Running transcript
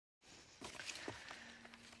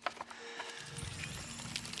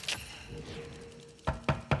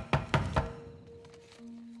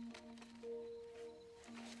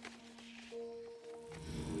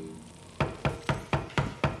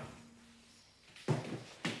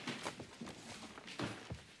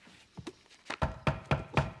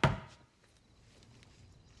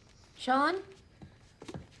Sean?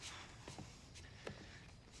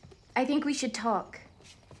 I think we should talk.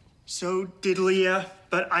 So did Leah,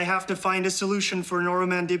 but I have to find a solution for a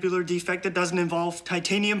neuromandibular defect that doesn't involve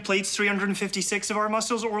titanium plates, 356 of our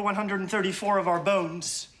muscles, or 134 of our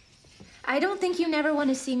bones. I don't think you never want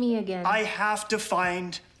to see me again. I have to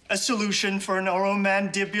find a solution for a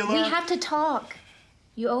neuromandibular... We have to talk.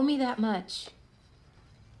 You owe me that much.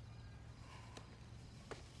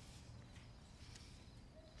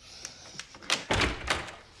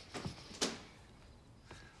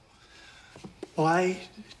 Why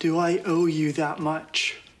do I owe you that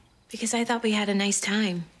much? Because I thought we had a nice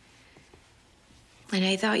time. And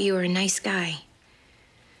I thought you were a nice guy.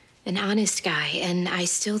 An honest guy. And I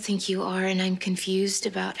still think you are, and I'm confused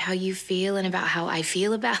about how you feel and about how I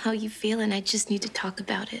feel about how you feel, and I just need to talk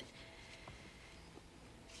about it.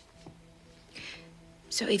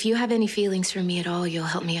 So if you have any feelings for me at all, you'll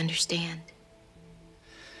help me understand.